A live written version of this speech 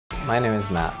My name is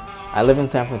Matt. I live in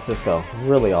San Francisco,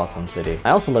 really awesome city.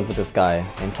 I also live with this guy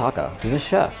named Taka. He's a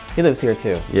chef. He lives here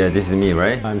too. Yeah, this is me,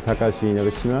 right? I'm Takashi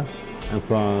Nagashima. I'm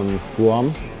from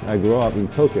Guam. I grew up in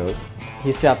Tokyo.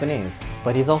 He's Japanese,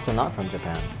 but he's also not from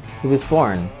Japan. He was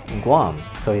born in Guam,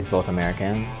 so he's both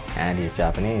American and he's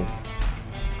Japanese.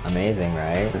 Amazing,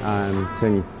 right? I'm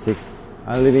 26.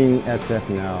 I live in SF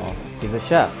now. He's a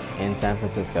chef in San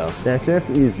Francisco. The SF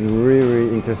is really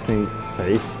interesting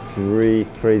place, really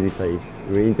crazy place,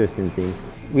 really interesting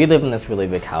things. We live in this really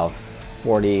big house,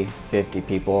 40, 50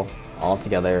 people all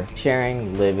together,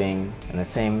 sharing, living in the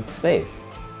same space.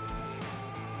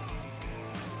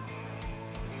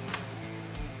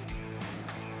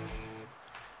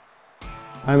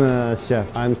 I'm a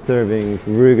chef. I'm serving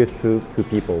really good food to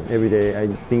people. Every day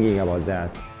I'm thinking about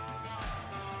that.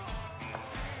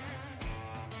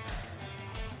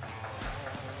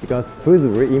 Because food is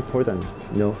really important.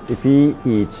 You know, if we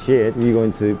eat shit, we're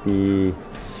going to be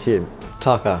shit.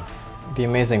 Taka, the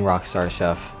amazing rock star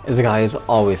chef, is a guy who's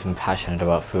always been passionate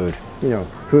about food. You know,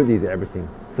 food is everything.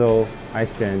 So I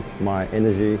spend my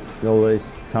energy, knowledge,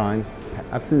 time,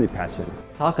 absolutely passion.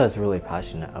 Taka is really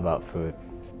passionate about food.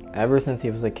 Ever since he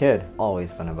was a kid,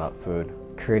 always been about food.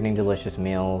 Creating delicious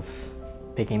meals,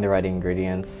 picking the right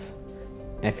ingredients.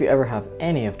 And if you ever have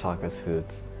any of Taka's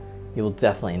foods, you will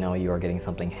definitely know you are getting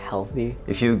something healthy.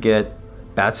 If you get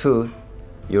bad food,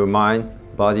 your mind,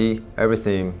 body,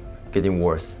 everything getting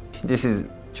worse. This is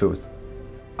truth.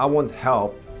 I want to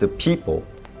help the people.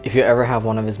 If you ever have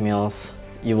one of his meals,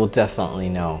 you will definitely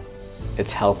know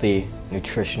it's healthy,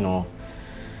 nutritional,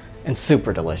 and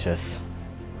super delicious.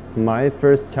 My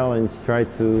first challenge, try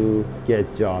to get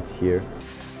a job here.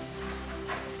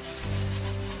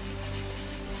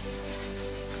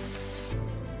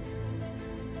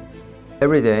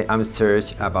 Every day I'm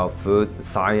searching about food,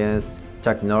 science,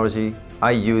 technology.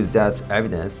 I use that as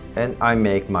evidence and I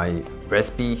make my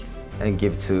recipe and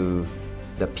give to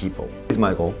the people. This is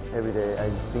my goal. Every day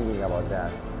I'm thinking about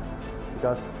that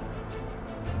because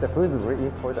the food is really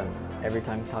important. Every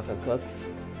time Taka cooks,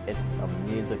 it's a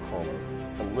musical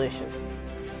of delicious,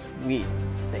 sweet,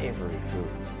 savory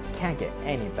foods. Can't get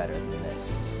any better than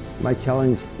this. My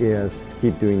challenge is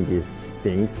keep doing these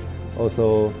things,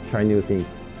 also try new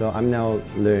things. So I'm now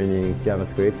learning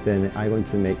JavaScript, then I'm going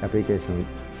to make application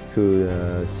to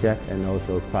the chef and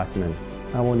also craftsman.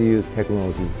 I want to use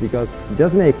technology because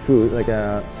just make food like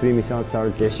a 3 Michelin star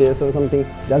dishes or something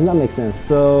does not make sense.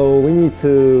 So we need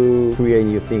to create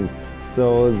new things.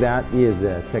 So that is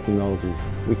technology.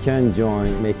 We can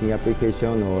join making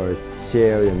application or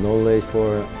share the knowledge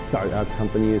for startup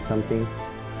company or something.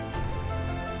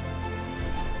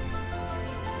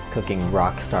 Cooking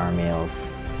rock star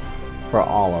meals for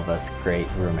all of us great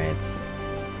roommates.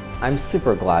 I'm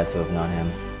super glad to have known him.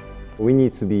 We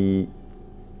need to be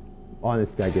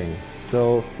honest again,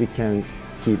 so we can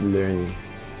keep learning.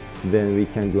 Then we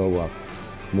can grow up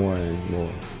more and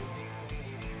more.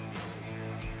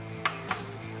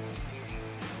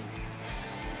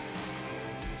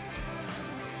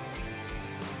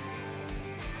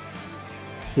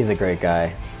 He's a great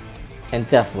guy, and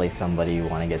definitely somebody you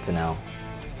want to get to know.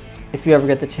 If you ever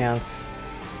get the chance,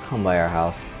 come by our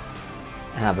house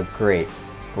and have a great,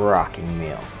 rocking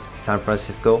meal. San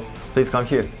Francisco, please come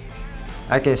here.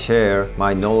 I can share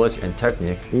my knowledge and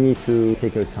technique. You need to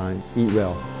take your time, eat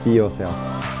well, be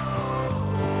yourself.